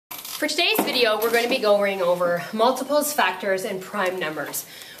For today's video, we're going to be going over multiples, factors, and prime numbers.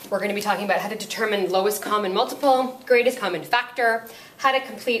 We're going to be talking about how to determine lowest common multiple, greatest common factor, how to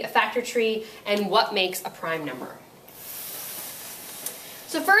complete a factor tree, and what makes a prime number.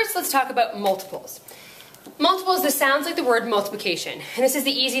 So first, let's talk about multiples. Multiples, this sounds like the word multiplication, and this is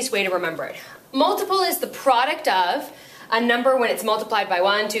the easiest way to remember it. Multiple is the product of a number when it's multiplied by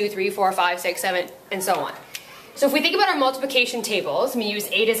 1, 2, 3, 4, 5, 6, 7, and so on. So if we think about our multiplication tables, and we use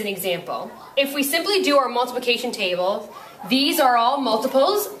 8 as an example, if we simply do our multiplication table, these are all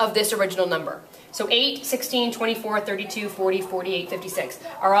multiples of this original number. So 8, 16, 24, 32, 40, 48, 56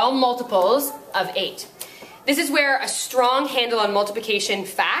 are all multiples of 8. This is where a strong handle on multiplication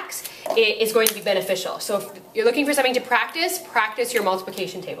facts is going to be beneficial. So if you're looking for something to practice, practice your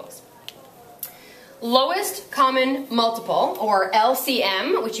multiplication tables. Lowest common multiple, or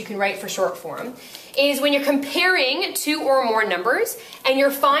LCM, which you can write for short form, is when you're comparing two or more numbers and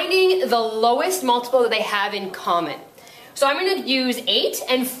you're finding the lowest multiple that they have in common. So I'm going to use 8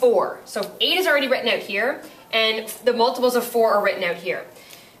 and 4. So 8 is already written out here, and the multiples of 4 are written out here.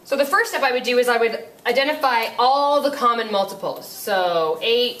 So the first step I would do is I would identify all the common multiples. So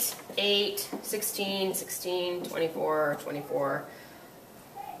 8, 8, 16, 16, 24, 24,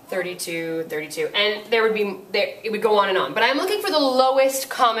 32, 32, and it would go on and on. But I'm looking for the lowest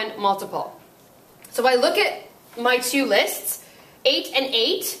common multiple. So if I look at my two lists, 8 and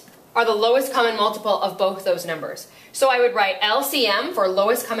 8 are the lowest common multiple of both those numbers. So I would write LCM for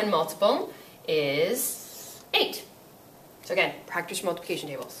lowest common multiple is 8. So again, practice your multiplication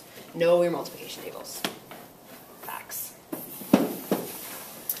tables. Know your multiplication tables. Facts.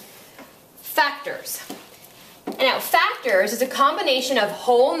 Factors. Now, factors is a combination of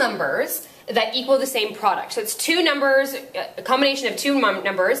whole numbers that equal the same product. So it's two numbers, a combination of two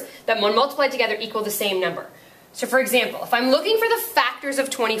numbers that when multiplied together equal the same number. So for example, if I'm looking for the factors of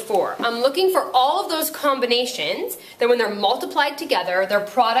 24, I'm looking for all of those combinations that when they're multiplied together, their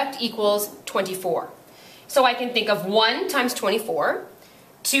product equals 24. So I can think of 1 times 24,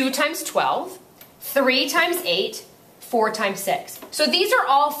 2 times 12, 3 times 8, 4 times 6. So these are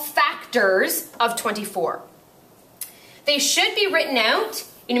all factors of 24. They should be written out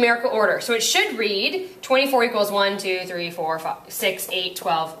in numerical order. So it should read 24 equals 1, 2, 3, 4, 5, 6, 8,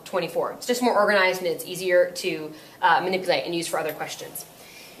 12, 24. It's just more organized and it's easier to manipulate and use for other questions.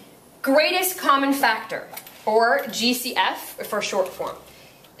 Greatest common factor, or GCF for short form.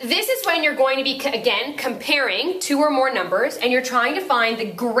 This is when you're going to be, again, comparing two or more numbers and you're trying to find the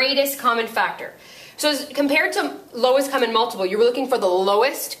greatest common factor. So compared to lowest common multiple, you're looking for the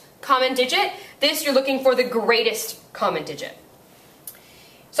lowest common digit. This, you're looking for the greatest common digit.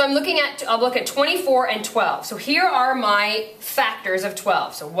 So I'll look at 24 and 12. So here are my factors of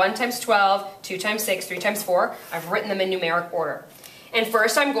 12. So 1 times 12, 2 times 6, 3 times 4. I've written them in numeric order. And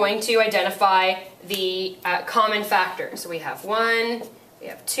first I'm going to identify the common factors. So we have 1, we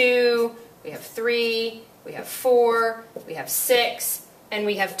have 2, we have 3, we have 4, we have 6, and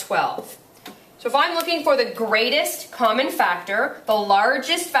we have 12. So if I'm looking for the greatest common factor, the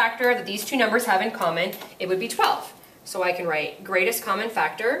largest factor that these two numbers have in common, it would be 12. So I can write greatest common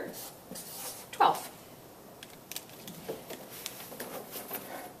factor, 12.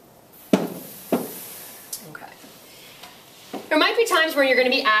 Okay. There might be times where you're going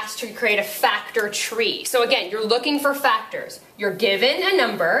to be asked to create a factor tree. So again, you're looking for factors. You're given a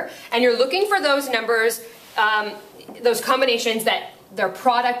number, and you're looking for those numbers, those combinations that their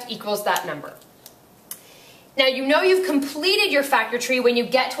product equals that number. Now you know you've completed your factor tree when you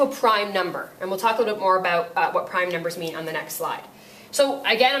get to a prime number, and we'll talk a little bit more about what prime numbers mean on the next slide. So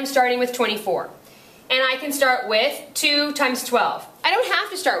again, I'm starting with 24, and I can start with 2 times 12. I don't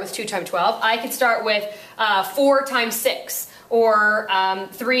have to start with 2 times 12. I could start with 4 times 6, or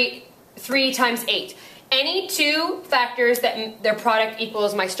 3 times 8. Any two factors that their product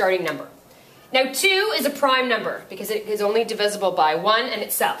equals my starting number. Now 2 is a prime number because it is only divisible by 1 and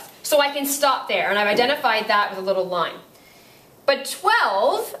itself. So I can stop there, and I've identified that with a little line. But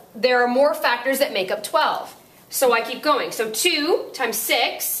 12, there are more factors that make up 12. So I keep going. So 2 times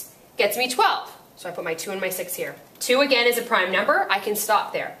 6 gets me 12. So I put my 2 and my 6 here. 2 again is a prime number. I can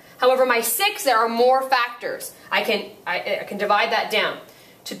stop there. However, my 6, there are more factors. I can divide that down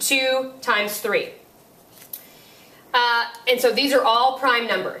to 2 times 3. And so these are all prime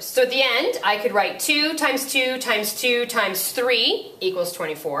numbers. So at the end, I could write 2 times 2 times 2 times 3 equals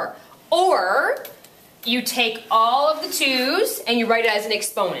 24. Or you take all of the 2's and you write it as an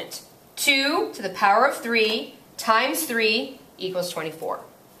exponent. 2 to the power of 3 times 3 equals 24.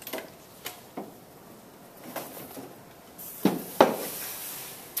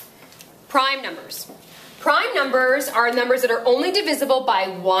 Prime numbers. prime numbers are numbers that are only divisible by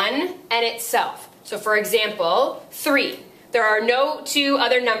 1 and itself. So for example, 3. There are no two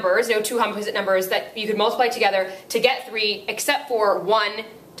other numbers, no two composite numbers that you could multiply together to get 3 except for 1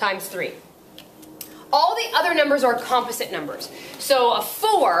 times 3. All the other numbers are composite numbers. So a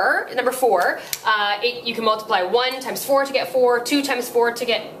 4, number 4, you can multiply 1 times 4 to get 4, 2 times 4 to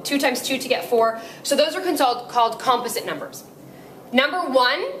get 2 times 2 to get 4. So those are called composite numbers. Number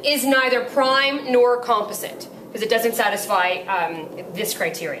 1 is neither prime nor composite because it doesn't satisfy this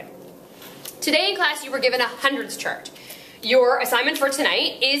criteria. Today in class you were given a hundreds chart. Your assignment for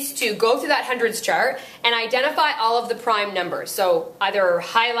tonight is to go through that hundreds chart and identify all of the prime numbers. So either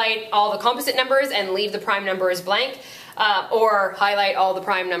highlight all the composite numbers and leave the prime numbers blank, or highlight all the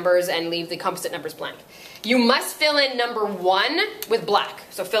prime numbers and leave the composite numbers blank. You must fill in number 1 with black.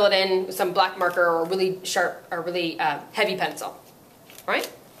 So fill it in with some black marker or really sharp or really heavy pencil. All right?